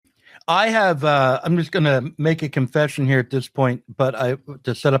I have. I'm just going to make a confession here at this point, but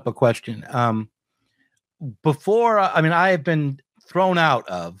to set up a question. Before, I have been thrown out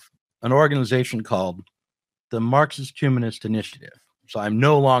of an organization called the Marxist Humanist Initiative, so I'm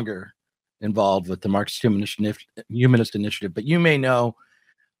no longer involved with the Marxist Humanist Initiative. But you may know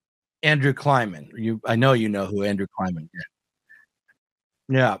Andrew Kleinman. I know you know who Andrew Kleinman is.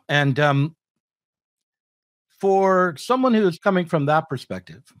 Yeah, and for someone who is coming from that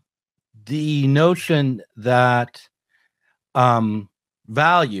perspective, the notion that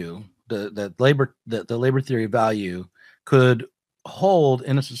value, the labor theory of value, could hold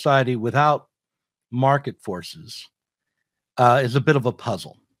in a society without market forces is a bit of a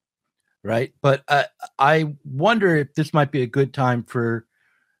puzzle, right? But I wonder if this might be a good time for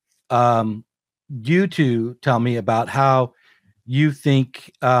you to tell me about how you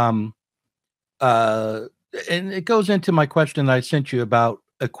think, and it goes into my question I sent you about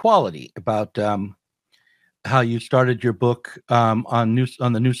equality, about how you started your book on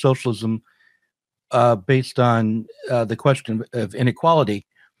the new socialism based on the question of inequality.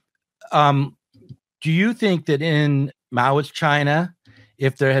 Do you think that in Maoist China,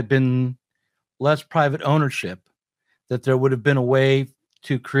 if there had been less private ownership, that there would have been a way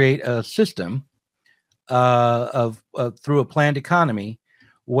to create a system of through a planned economy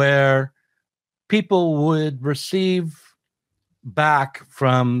where people would receive back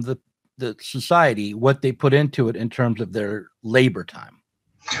from the society what they put into it in terms of their labor time?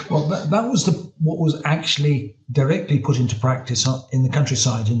 Well, that was what was actually directly put into practice in the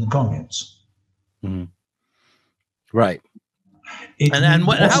countryside in the communes. Mm-hmm. Right.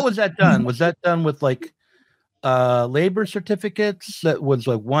 How was that done? Was that done with like labor certificates? That was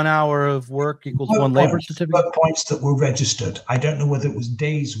like 1 hour of work equals one labor certificate? Points that were registered. I don't know whether it was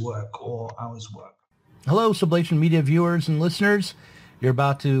days work or hours work. Hello, Sublation Media viewers and listeners. You're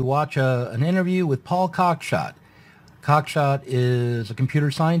about to watch an interview with Paul Cockshott. Cockshott is a computer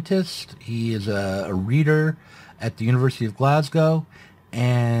scientist. He is a reader at the University of Glasgow.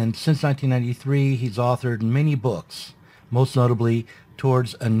 And since 1993, he's authored many books, most notably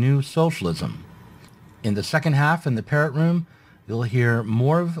Towards a New Socialism. In the second half, in the Parrot Room, you'll hear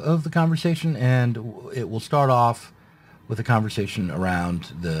more of the conversation, and it will start off with a conversation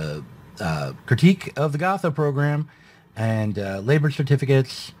around the critique of the Gotha program and labor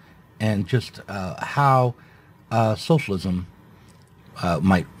certificates, and just how socialism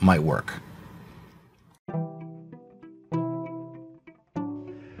might work.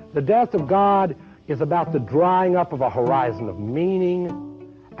 The death of God is about the drying up of a horizon of meaning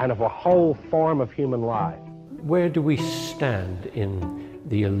and of a whole form of human life. Where do we stand in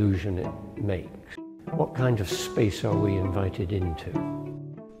the illusion it makes? What kind of space are we invited into?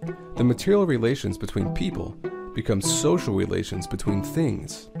 The material relations between people become social relations between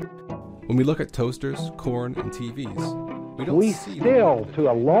things. When we look at toasters, corn, and TVs, we still, to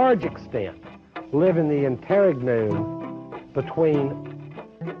a large extent, live in the interregnum between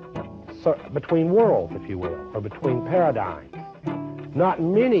worlds, if you will, or between paradigms. Not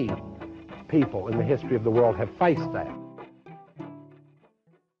many people in the history of the world have faced that.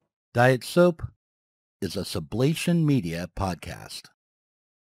 Diet Soap is a Sublation Media podcast.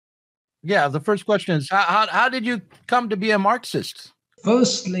 Yeah, the first question is, how did you come to be a Marxist?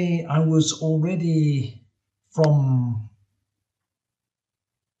 Firstly, I was already from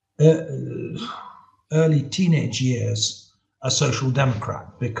early teenage years a social democrat,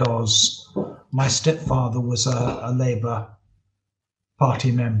 because my stepfather was a Labour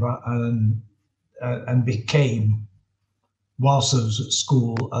Party member and became, whilst I was at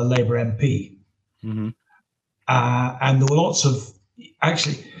school, a Labour MP. Mm-hmm. And there were lots of,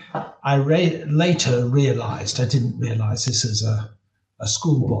 actually, I later realised, I didn't realise this as a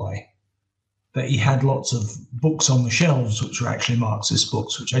schoolboy, that he had lots of books on the shelves which were actually Marxist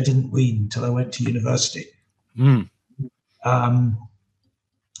books, which I didn't read until I went to university. Mm.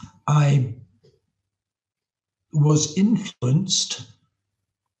 I was influenced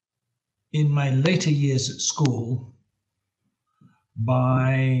in my later years at school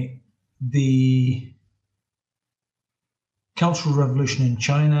by the Cultural Revolution in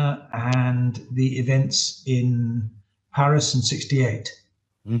China and the events in Paris in '68,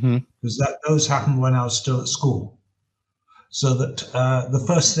 because those happened when I was still at school. So that the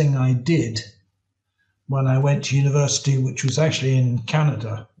first thing I did when I went to university, which was actually in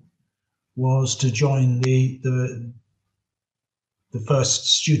Canada, was to join the first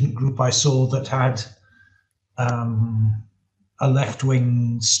student group I saw that had a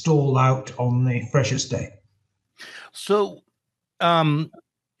left-wing stall out on the freshest day. So,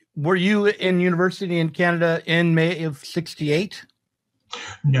 were you in university in Canada in May of '68?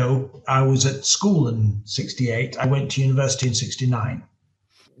 No, I was at school in 68. I went to university in 69.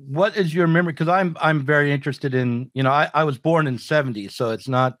 What is your memory? Because I'm very interested in, I was born in 70, so it's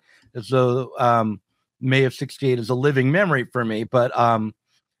not as though May of 68 is a living memory for me, but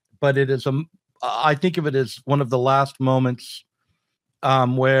it is I think of it as one of the last moments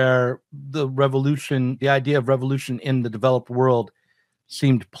where the idea of revolution in the developed world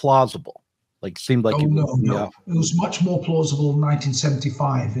seemed plausible. Seemed like no. It was much more plausible in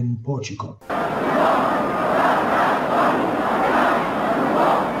 1975 in Portugal.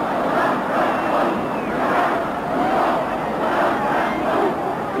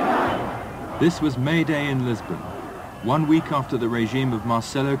 This was May Day in Lisbon, 1 week after the regime of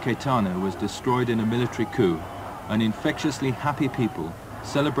Marcelo Caetano was destroyed in a military coup. An infectiously happy people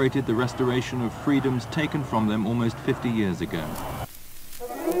celebrated the restoration of freedoms taken from them almost 50 years ago.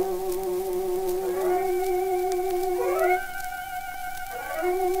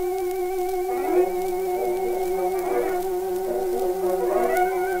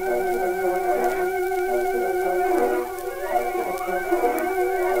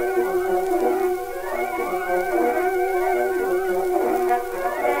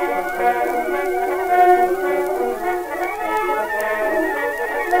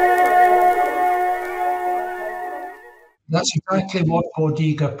 That's exactly what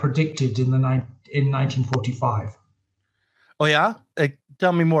Bordiga predicted in 1945. Oh yeah,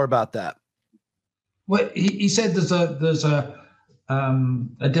 tell me more about that. Well, he said there's a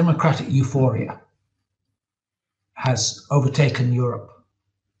democratic euphoria has overtaken Europe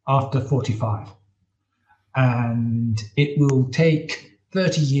after 45, and it will take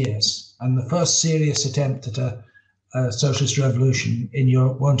 30 years, and the first serious attempt at a socialist revolution in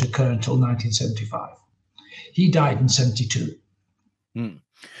Europe won't occur until 1975. He died in 72.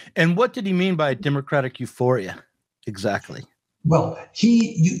 And what did he mean by democratic euphoria exactly? Well,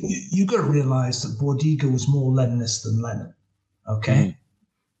 you got to realize that Bordiga was more Leninist than Lenin. Okay,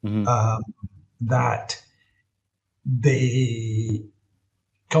 that the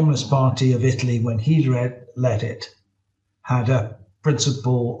Communist Party of Italy, when he led it, had a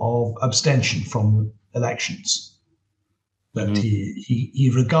principle of abstention from elections. That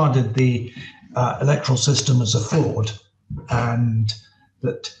he regarded the electoral system as a fraud, and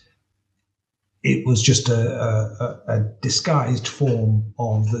that it was just a disguised form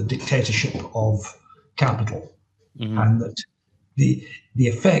of the dictatorship of capital, and that the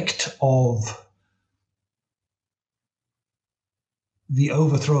effect of the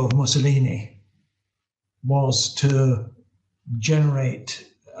overthrow of Mussolini was to generate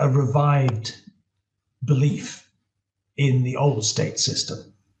a revived belief in the old state system.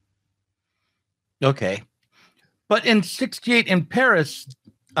 Okay. But in 68 in Paris,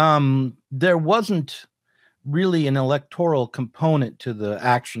 there wasn't really an electoral component to the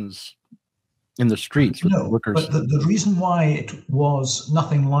actions in the streets with the workers. But the reason why it was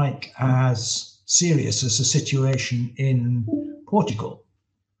nothing like as serious as the situation in Portugal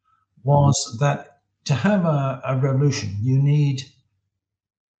was that to have a revolution, you need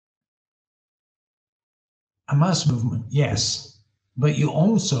a mass movement, yes, but you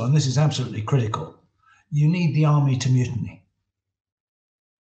also, and this is absolutely critical, you need the army to mutiny.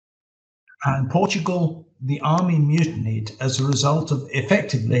 And Portugal, the army mutinied as a result of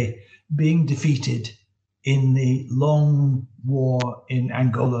effectively being defeated in the long war in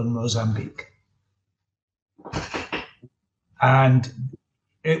Angola and Mozambique. And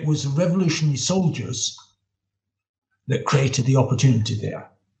it was revolutionary soldiers that created the opportunity there.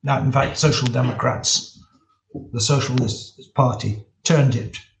 Now, in fact, Social Democrats, the Socialist Party, turned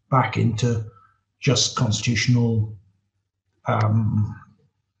it back into just constitutional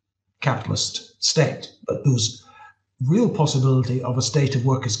capitalist state. But there was real possibility of a state of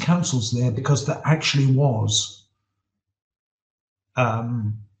workers' councils there because there actually was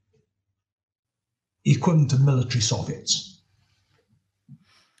equivalent to military Soviets.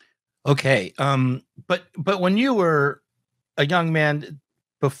 Okay, but when you were a young man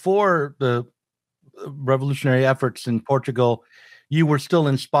before the revolutionary efforts in Portugal, you were still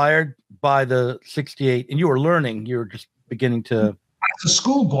inspired by the 68, and you were learning. You were just beginning to. As a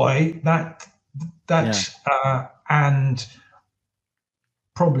schoolboy, and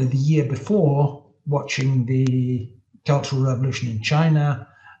probably the year before, watching the Cultural Revolution in China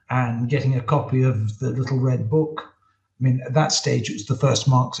and getting a copy of the Little Red Book. I mean, at that stage, it was the first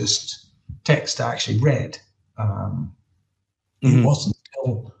Marxist text I actually read. It wasn't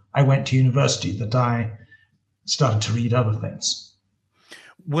until I went to university that I started to read other things.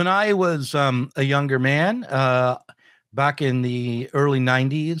 When I was a younger man, back in the early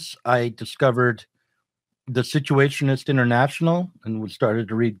 90s, I discovered the Situationist International and started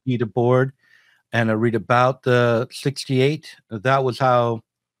to read Guy Debord and I read about the 68. That was how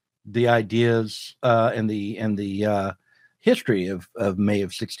the ideas and the history of May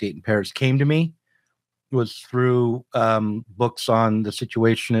of 68 in Paris came to me. It was through books on the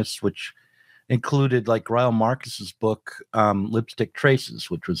Situationists, which included like Greil Marcus's book, Lipstick Traces,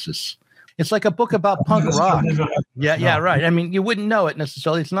 which was this. It's like a book about punk rock. Yeah, right. I mean, you wouldn't know it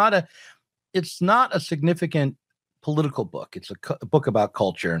necessarily. It's not a significant political book. It's a book about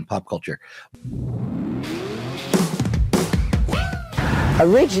culture and pop culture.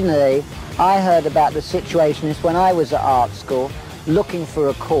 Originally, I heard about the Situationists when I was at art school, looking for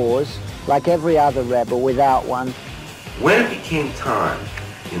a cause, like every other rebel without one. When it became time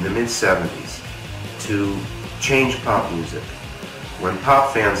in the mid-70s to change pop music, when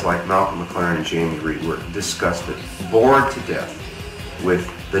pop fans like Malcolm McLaren and Jamie Reed were disgusted, bored to death with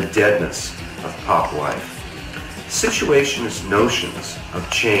the deadness of pop life, Situationist notions of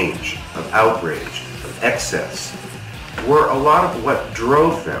change, of outrage, of excess were a lot of what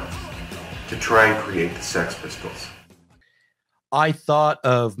drove them to try and create the Sex Pistols. I thought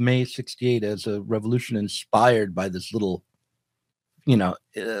of May 68 as a revolution inspired by this little,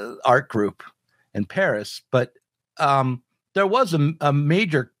 art group in Paris, but there was a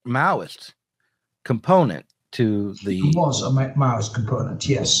major Maoist component to the... There was a Maoist component,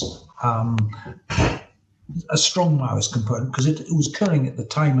 yes. A strong Maoist component, because it was occurring at the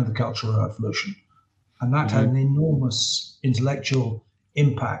time of the Cultural Revolution, and that had an enormous intellectual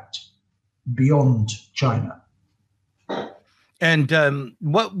impact beyond China. And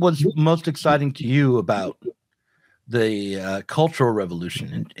what was most exciting to you about the Cultural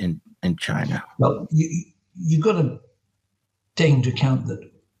Revolution in China? Well, you got to take into account that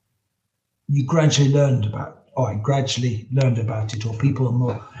I gradually learned about it, or people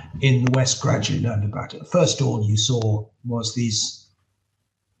in the West gradually learned about it. First, all you saw was these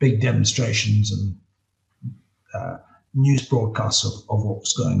big demonstrations and news broadcasts of what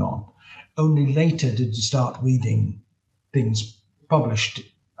was going on. Only later did you start reading things published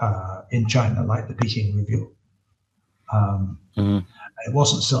in China, like the Peking Review. It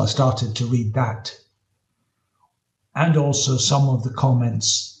wasn't until I started to read that, and also some of the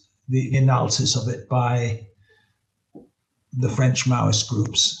comments, the analysis of it by the French Maoist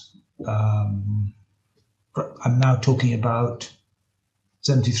groups. I'm now talking about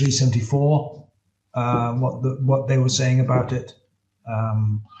 73, 74, what they were saying about it,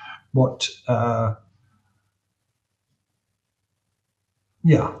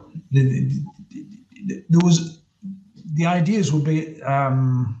 there was, the ideas would be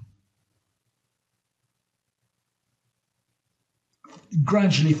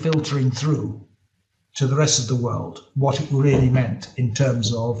gradually filtering through to the rest of the world what it really meant in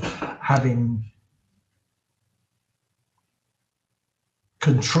terms of having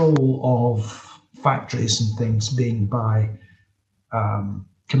control of factories and things being by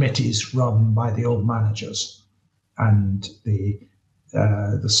committees rather than by the old managers, and the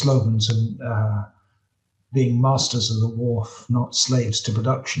slogans and being masters of the wharf, not slaves to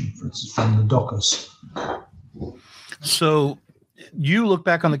production, for instance, from the dockers. So you look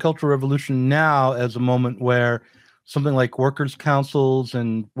back on the Cultural Revolution now as a moment where something like workers' councils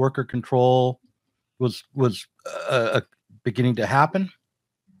and worker control was beginning to happen?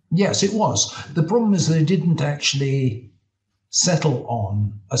 Yes, it was. The problem is they didn't actually settle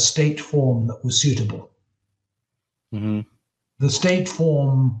on a state form that was suitable. Mm-hmm. The state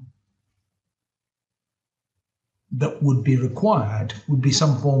form that would be required would be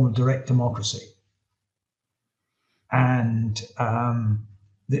some form of direct democracy. And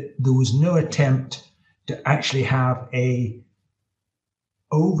there was no attempt to actually have a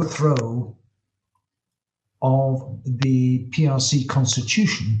overthrow of the PRC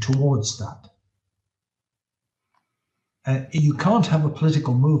constitution towards that. You can't have a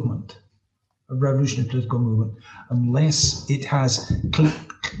political movement, a revolutionary political movement, unless it has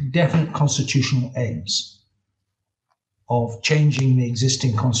definite constitutional aims of changing the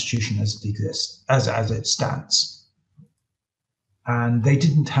existing constitution as it exists, as it stands. And they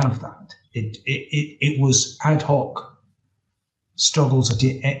didn't have that. It was ad hoc struggles at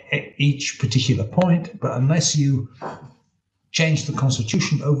each particular point, but unless you change the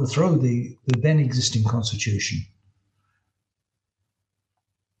constitution, overthrow the then existing constitution,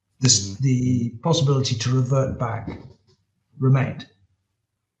 the possibility to revert back remained.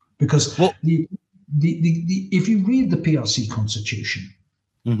 Because if you read the PRC constitution,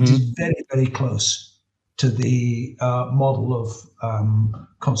 it is very, very close to the model of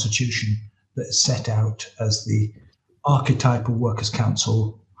constitution that is set out as the archetypal workers'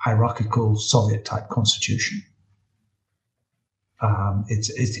 council hierarchical Soviet-type constitution.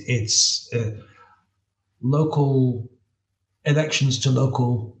 It's local elections to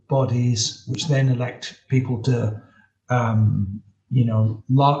local bodies, which then elect people to, from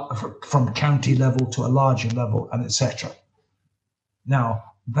county level to a larger level, and etc. Now,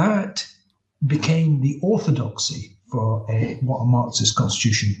 that became the orthodoxy for what a Marxist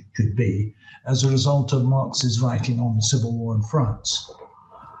constitution could be as a result of Marx's writing on the Civil War in France.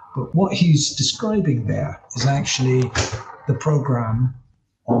 But what he's describing there is actually the program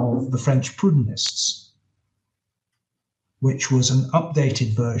of the French Proudhonists, which was an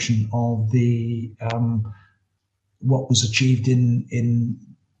updated version of the what was achieved in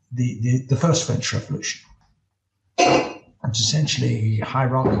the first French Revolution. It's essentially a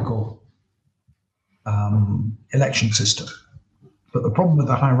hierarchical election system. But the problem with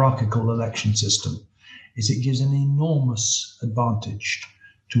the hierarchical election system is it gives an enormous advantage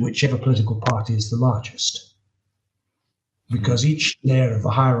to whichever political party is the largest, because each layer of the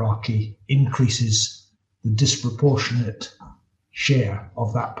hierarchy increases the disproportionate share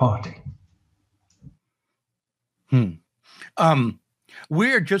of that party.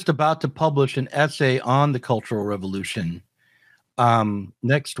 We're just about to publish an essay on the Cultural Revolution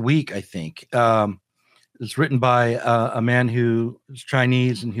next week, I think. It's written by a man who is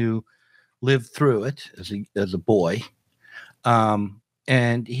Chinese and who lived through it as a boy.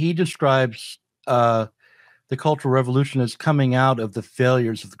 And he describes the Cultural Revolution as coming out of the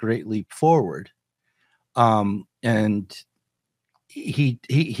failures of the Great Leap Forward. And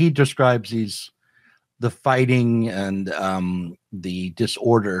he describes the fighting and the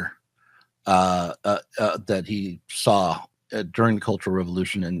disorder that he saw during the Cultural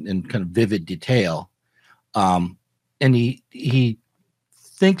Revolution in kind of vivid detail. And he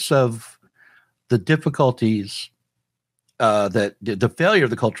thinks of the difficulties that the failure of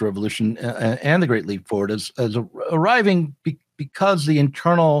the Cultural Revolution and the Great Leap Forward as arriving because the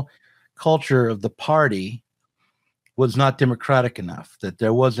internal culture of the party was not democratic enough, that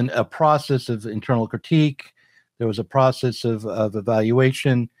there wasn't a process of internal critique, there was a process of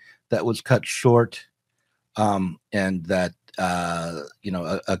evaluation that was cut short, and that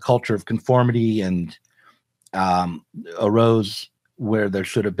a culture of conformity and arose where there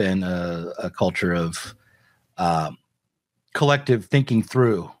should have been a culture of collective thinking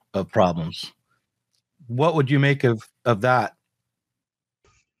through of problems. What would you make of that?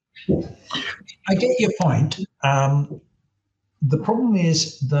 I get your point. The problem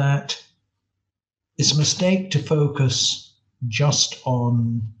is that it's a mistake to focus just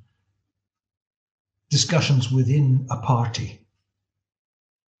on discussions within a party.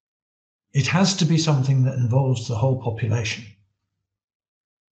 It has to be something that involves the whole population.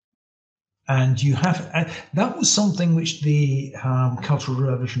 And that was something which the Cultural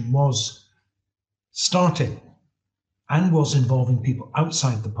Revolution was starting and was involving people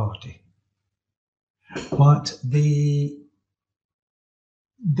outside the party. But they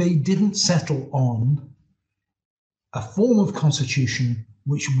didn't settle on a form of constitution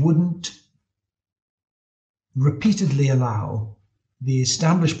which wouldn't repeatedly allow the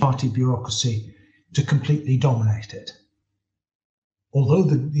established party bureaucracy to completely dominate it. Although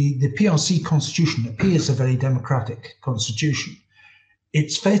the PRC constitution appears a very democratic constitution,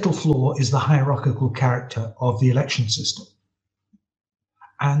 its fatal flaw is the hierarchical character of the election system.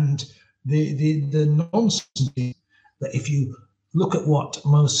 And the nonsense is that if you look at what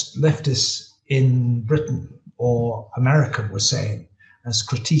most leftists in Britain or America were saying as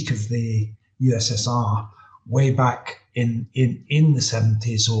critique of the USSR way back in the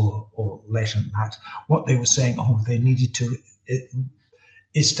 70s or later than that, what they were saying, they needed to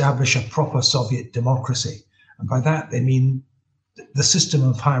establish a proper Soviet democracy. And by that, they mean the system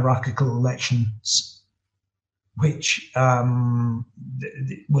of hierarchical elections, which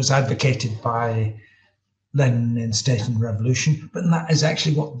was advocated by Lenin in State and Revolution, but that is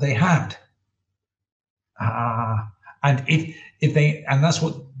actually what they had. And that's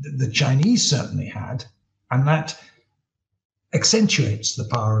what the Chinese certainly had, and that accentuates the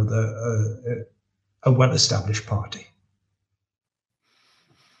power of a well-established party.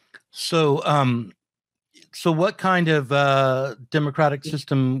 So what kind of democratic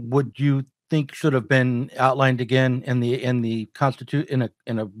system would you think should have been outlined again in the in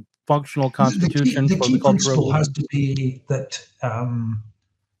a functional constitution? The key principle has to be that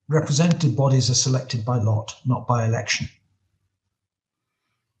representative bodies are selected by lot, not by election.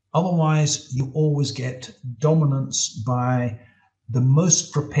 Otherwise, you always get dominance by the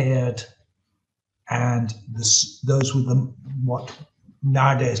most prepared and those with what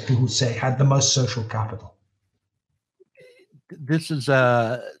nowadays people would say had the most social capital. this is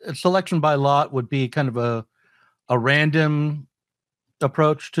a selection by lot would be kind of a random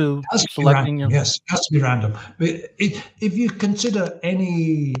approach to selecting? Yes, it has to be random. But if you consider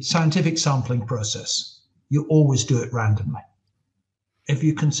any scientific sampling process, you always do it randomly. If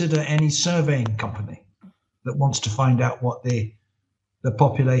you consider any surveying company that wants to find out what the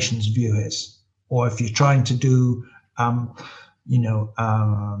population's view is, or if you're trying to do, a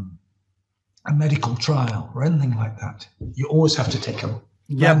medical trial or anything like that, you always have to take a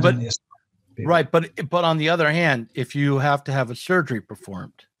randomness. Right, but on the other hand, if you have to have a surgery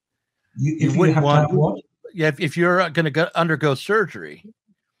performed, you wouldn't want what? Yeah, if you're going to undergo surgery,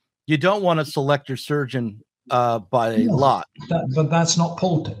 you don't want to select your surgeon by lot. But that's not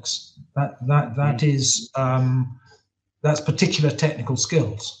politics. That is that's particular technical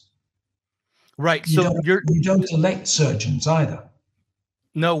skills. Right. You don't elect surgeons either.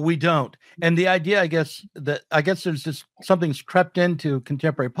 No, we don't. And the idea, I guess there's just something's crept into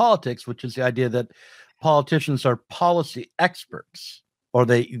contemporary politics, which is the idea that politicians are policy experts, or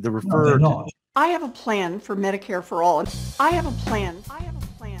they refer to. I have a plan for Medicare for all. I have a plan.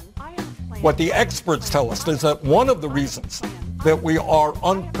 What the experts tell us is that one of the reasons that we are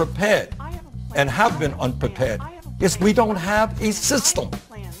unprepared and have been unprepared is we don't have a system.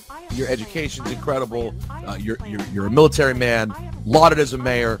 Your education's incredible. You're a military man, lauded as a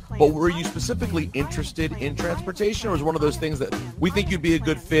mayor. But were you specifically interested in transportation, or was it one of those things that we think you'd be a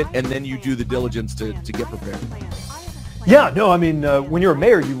good fit, and then you do the diligence to get prepared? Yeah, no, I mean, when you're a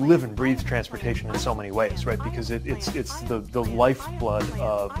mayor, you live and breathe transportation in so many ways, right? Because it's the lifeblood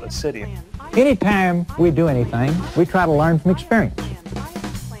of a city. Anytime we do anything, we try to learn from experience.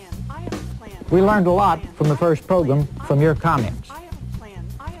 We learned a lot from the first program from your comments.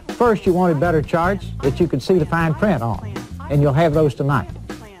 First, you wanted better charts that you could see the fine print on, and you'll have those tonight.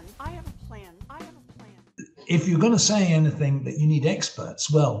 If you're going to say anything that you need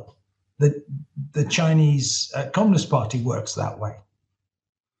experts, well, the Chinese Communist Party works that way.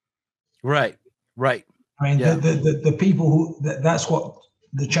 Right. I mean, the people who, that's what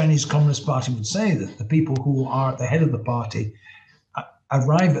the Chinese Communist Party would say, that the people who are at the head of the party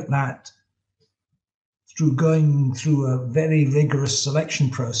arrive at that through going through a very rigorous selection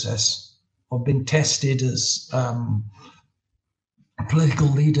process of being tested as political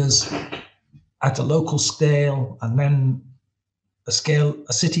leaders at a local scale, and then a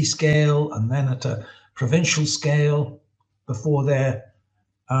city scale, and then at a provincial scale before they're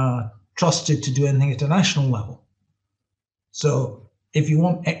trusted to do anything at a national level. So if you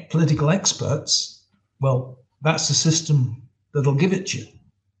want political experts, well, that's the system that'll give it to you.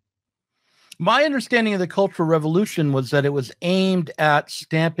 My understanding of the Cultural Revolution was that it was aimed at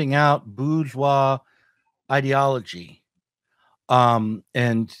stamping out bourgeois ideology, and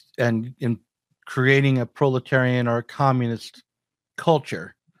in creating a proletarian or a communist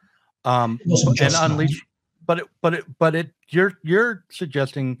culture, and unleash. But you're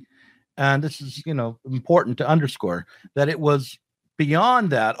suggesting, and this is important to underscore, that it was beyond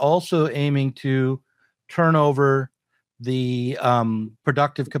that, also aiming to turn over the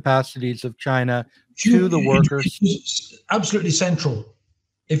productive capacities of China to the workers. It's absolutely central.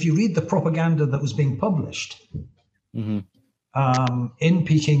 If you read the propaganda that was being published in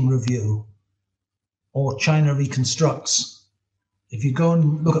Peking Review or China Reconstructs, if you go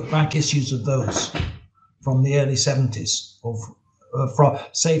and look at back issues of those from the early 70s,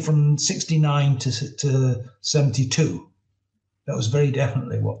 from 69 to 72, that was very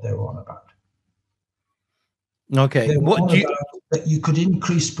definitely what they were on about. Okay. That you could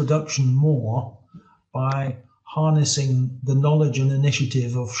increase production more by harnessing the knowledge and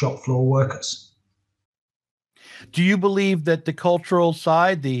initiative of shop floor workers. Do you believe that the cultural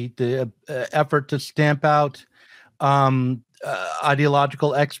side, the effort to stamp out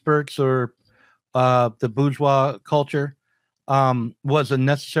ideological experts or the bourgeois culture was a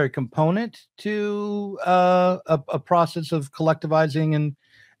necessary component to a process of collectivizing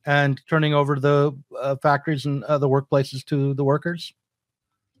and turning over the factories and the workplaces to the workers?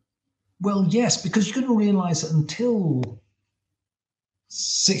 Well, yes, because you couldn't realize that until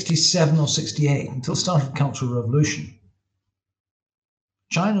 67 or 68, until the start of the Cultural Revolution,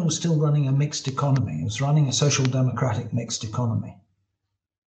 China was still running a mixed economy. It was running a social democratic mixed economy.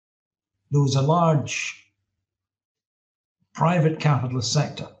 There was a large private capitalist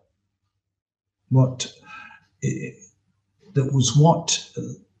sector. That was what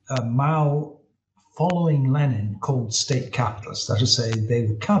Mao, following Lenin, called state capitalists. That is to say, they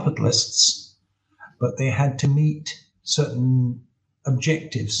were capitalists, but they had to meet certain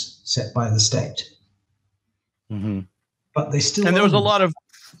objectives set by the state. Mm-hmm. But they still there was a lot of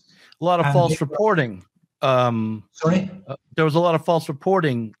false reporting Sorry? There was a lot of false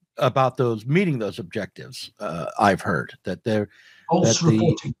reporting about meeting those objectives. I've heard that false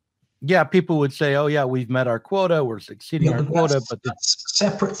reporting. Yeah, people would say, "Oh, yeah, we've met our quota. We're exceeding our quota." But that's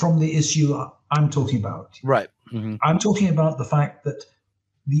separate from the issue I'm talking about. Right. Mm-hmm. I'm talking about the fact that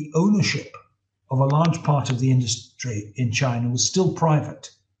the ownership of a large part of the industry in China was still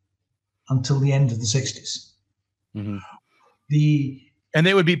private until the end of the 60s. Mm-hmm. And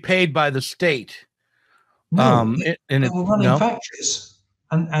they would be paid by the state. No, they were running factories,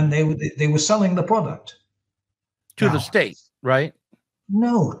 and they were selling the product to the state, right?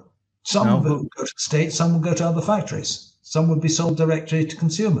 No, some would go to the state, some would go to other factories, some would be sold directly to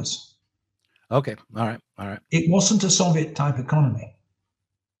consumers. Okay, all right. It wasn't a Soviet type economy,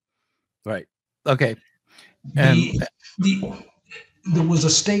 right? Okay, and there was a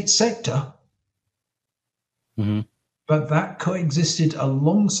state sector, mm-hmm. but that coexisted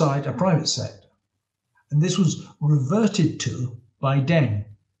alongside a private sector. And this was reverted to by Deng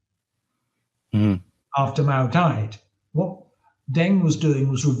after Mao died. What Deng was doing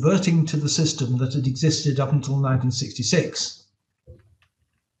was reverting to the system that had existed up until 1966.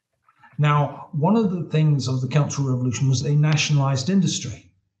 Now, one of the things of the Cultural Revolution was they nationalized industry.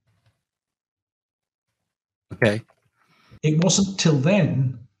 Okay. It wasn't till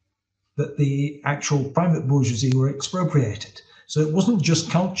then that the actual private bourgeoisie were expropriated. So it wasn't just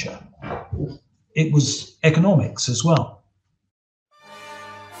culture. It was economics as well.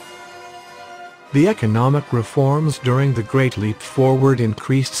 The economic reforms during the Great Leap Forward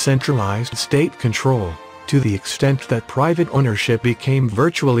increased centralized state control, to the extent that private ownership became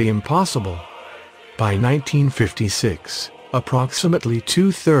virtually impossible. By 1956, approximately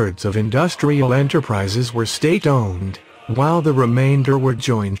two-thirds of industrial enterprises were state-owned, while the remainder were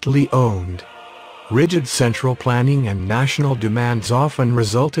jointly owned. Rigid central planning and national demands often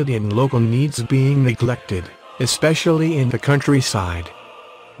resulted in local needs being neglected, especially in the countryside.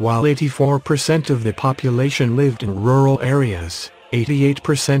 While 84% of the population lived in rural areas,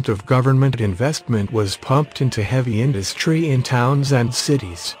 88% of government investment was pumped into heavy industry in towns and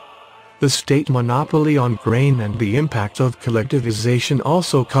cities. The state monopoly on grain and the impact of collectivization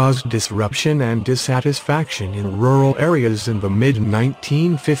also caused disruption and dissatisfaction in rural areas in the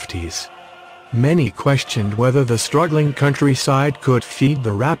mid-1950s. Many questioned whether the struggling countryside could feed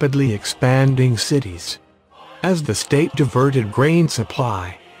the rapidly expanding cities. As the state diverted grain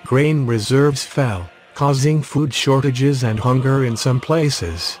supply, grain reserves fell, causing food shortages and hunger in some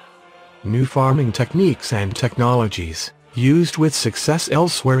places. New farming techniques and technologies, used with success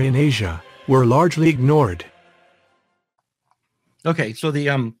elsewhere in Asia, were largely ignored. Okay, so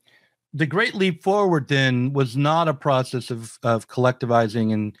the Great Leap Forward then was not a process of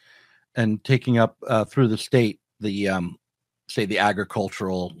collectivizing and taking up through the state the say the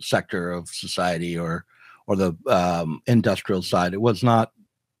agricultural sector of society or the industrial side. It was not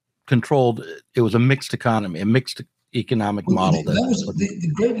controlled. It was a mixed economy, a mixed economic model.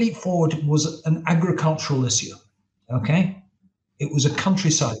 The Great Leap Forward was an agricultural issue. Okay, it was a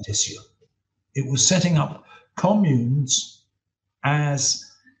countryside issue. It was setting up communes as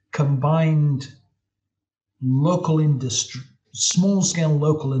combined local industry, small-scale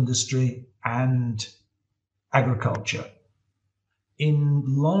local industry and agriculture in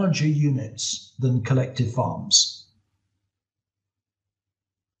larger units than collective farms.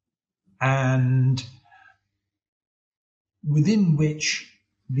 And within which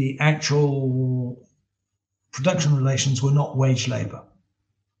the actual production relations were not wage labor.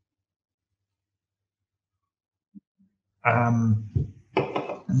 And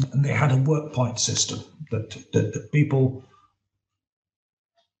they had a work point system that people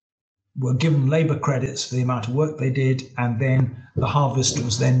were given labor credits for the amount of work they did, and then the harvest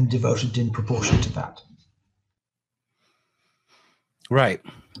was then devoted in proportion to that. Right.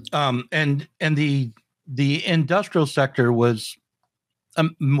 And the industrial sector was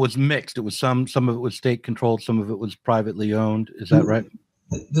mixed. It was some of it was state controlled, some of it was privately owned. Is that right?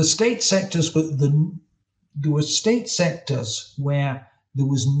 The state sectors, but there were state sectors where there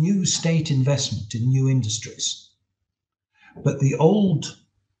was new state investment in new industries. But the old,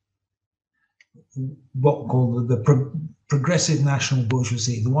 what we call the progressive national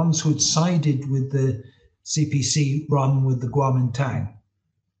bourgeoisie, the ones who had sided with the CPC run with the Kuomintang,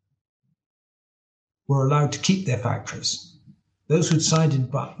 were allowed to keep their factories. Those who'd sided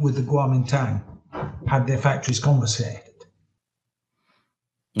with the Kuomintang had their factories confiscated.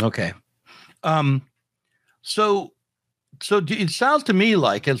 Okay. So it sounds to me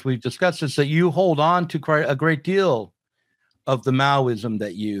like, as we've discussed this, that you hold on to a great deal of the Maoism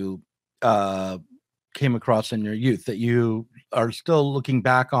that you came across in your youth, that you are still looking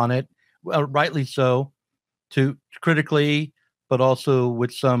back on it, rightly so, to critically, but also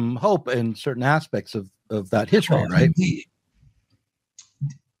with some hope in certain aspects of that history, right?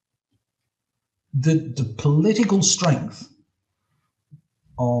 The political strength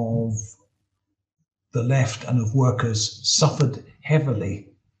of the left and of workers suffered heavily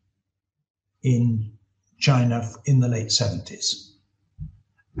in China in the late 70s.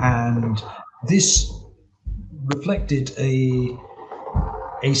 And this reflected a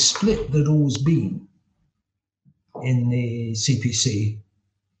split that always been in the CPC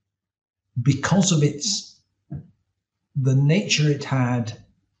because of the nature it had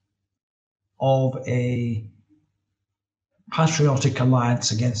of a patriotic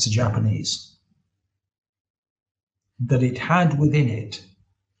alliance against the Japanese, that it had within it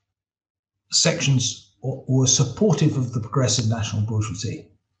sections who were supportive of the progressive national bourgeoisie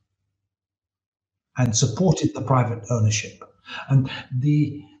and supported the private ownership. And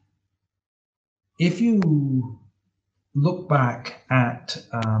if you look back at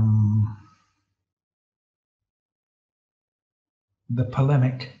the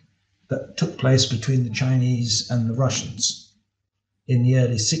polemic that took place between the Chinese and the Russians in the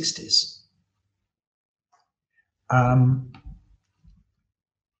early 60s,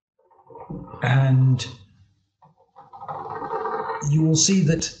 and you will see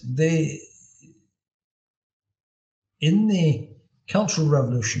that in the Cultural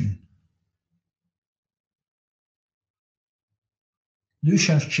Revolution, Liu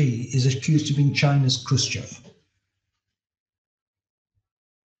Shaoqi is accused of being China's Khrushchev.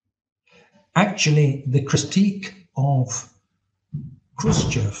 Actually, the critique of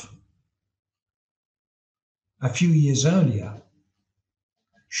Khrushchev a few years earlier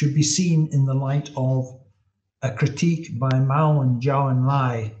should be seen in the light of a critique by Mao and Zhou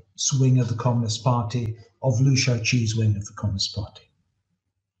Enlai's wing of the Communist Party of Liu Shaoqi's wing of the Communist Party.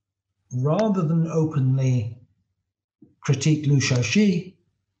 Rather than openly critique Liu Shaoqi,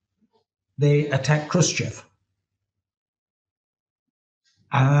 they attack Khrushchev.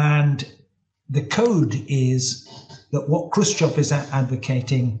 And the code is that what Khrushchev is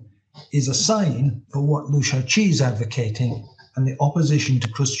advocating is a sign for what Liu Shaoqi is advocating, and the opposition to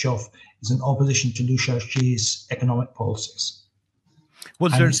Khrushchev is an opposition to Liu Shaoqi's economic policies.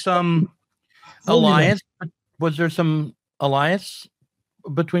 Was there some alliance? Was there some alliance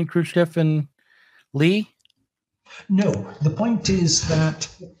between Khrushchev and Lee? No. The point is that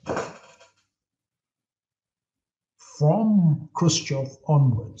from Khrushchev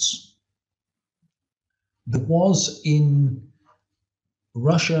onwards, there was in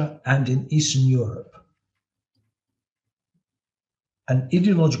Russia and in Eastern Europe an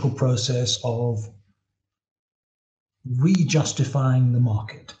ideological process of re-justifying the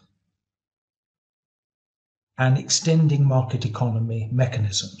market and extending market economy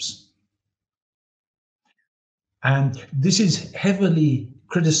mechanisms. And this is heavily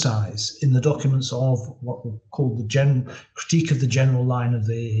criticized in the documents of what we call the critique of the general line of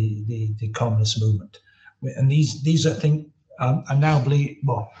the communist movement. And these I think, I now believe,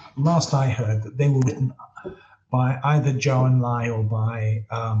 well, last I heard that they were written by either Zhou Enlai or by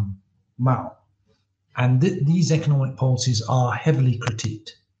Mao. And these economic policies are heavily critiqued.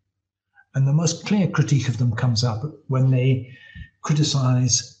 And the most clear critique of them comes up when they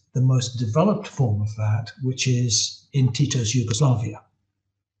criticize the most developed form of that, which is in Tito's Yugoslavia.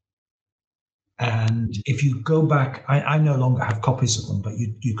 And if you go back, I no longer have copies of them, but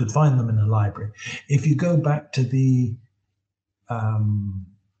you could find them in a library. If you go back to the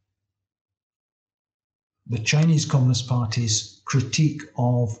Chinese Communist Party's critique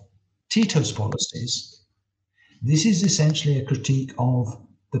of Tito's policies, this is essentially a critique of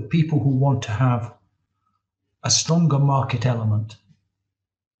the people who want to have a stronger market element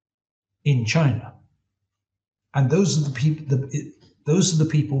in China. And those are the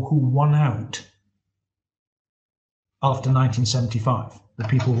people who won out after 1975, the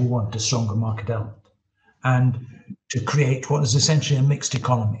people who want a stronger market element, and to create what is essentially a mixed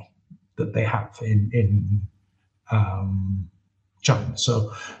economy that they have in China.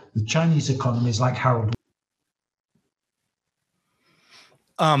 So the Chinese economy is like Harold.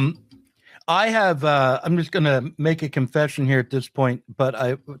 I have, I'm just going to make a confession here at this point, but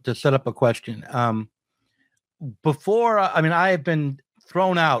to set up a question. Before, I have been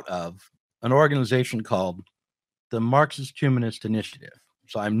thrown out of an organization called the Marxist Humanist Initiative.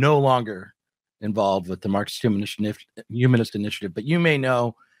 So I'm no longer involved with the Marxist Humanist Initiative, but you may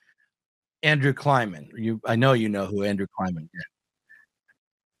know Andrew Kleinman. I know you know who Andrew Kleinman is.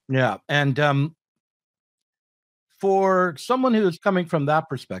 Yeah. And for someone who is coming from that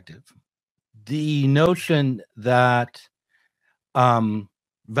perspective, the notion that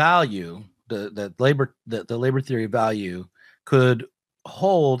value the labor theory of value could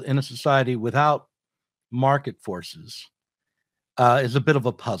hold in a society without market forces is a bit of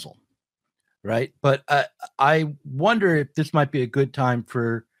a puzzle, right? But I wonder if this might be a good time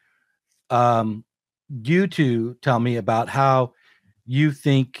for you to tell me about how you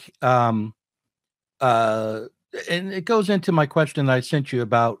think, and it goes into my question I sent you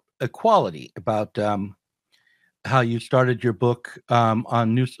about equality, about how you started your book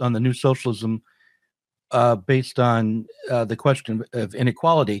on the New Socialism based on the question of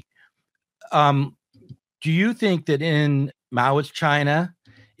inequality. Do you think that in Maoist China,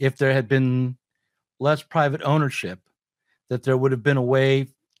 if there had been less private ownership, that there would have been a way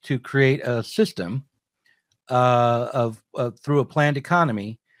to create a system through a planned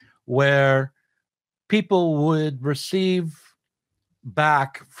economy where people would receive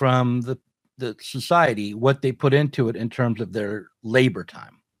back from the society what they put into it in terms of their labor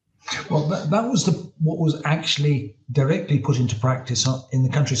time? Well, that was what was actually directly put into practice in the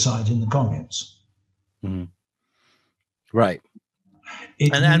countryside in the communes. Mm-hmm. Right.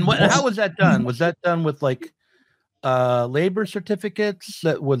 How was that done? Was that done with like labor certificates?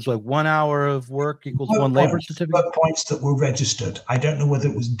 That was like 1 hour of work equals one labor certificate? Points that were registered. I don't know whether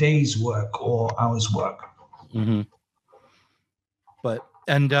it was days work or hours work. Mm-hmm. But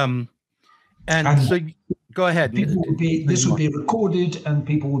so go ahead. This would be recorded, and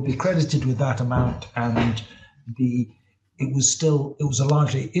people would be credited with that amount. And it was a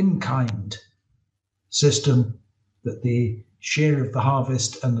largely in-kind system, that the share of the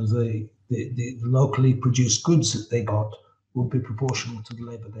harvest and the locally produced goods that they got would be proportional to the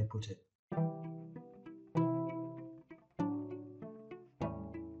labor they put in.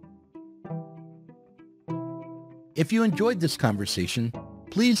 If you enjoyed this conversation,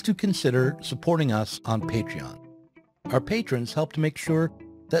 please do consider supporting us on Patreon. Our patrons help to make sure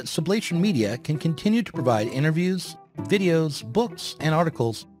that Sublation Media can continue to provide interviews, videos, books, and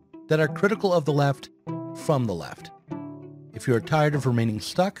articles that are critical of the left from the left. If you are tired of remaining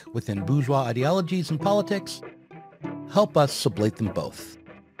stuck within bourgeois ideologies and politics, help us sublate them both.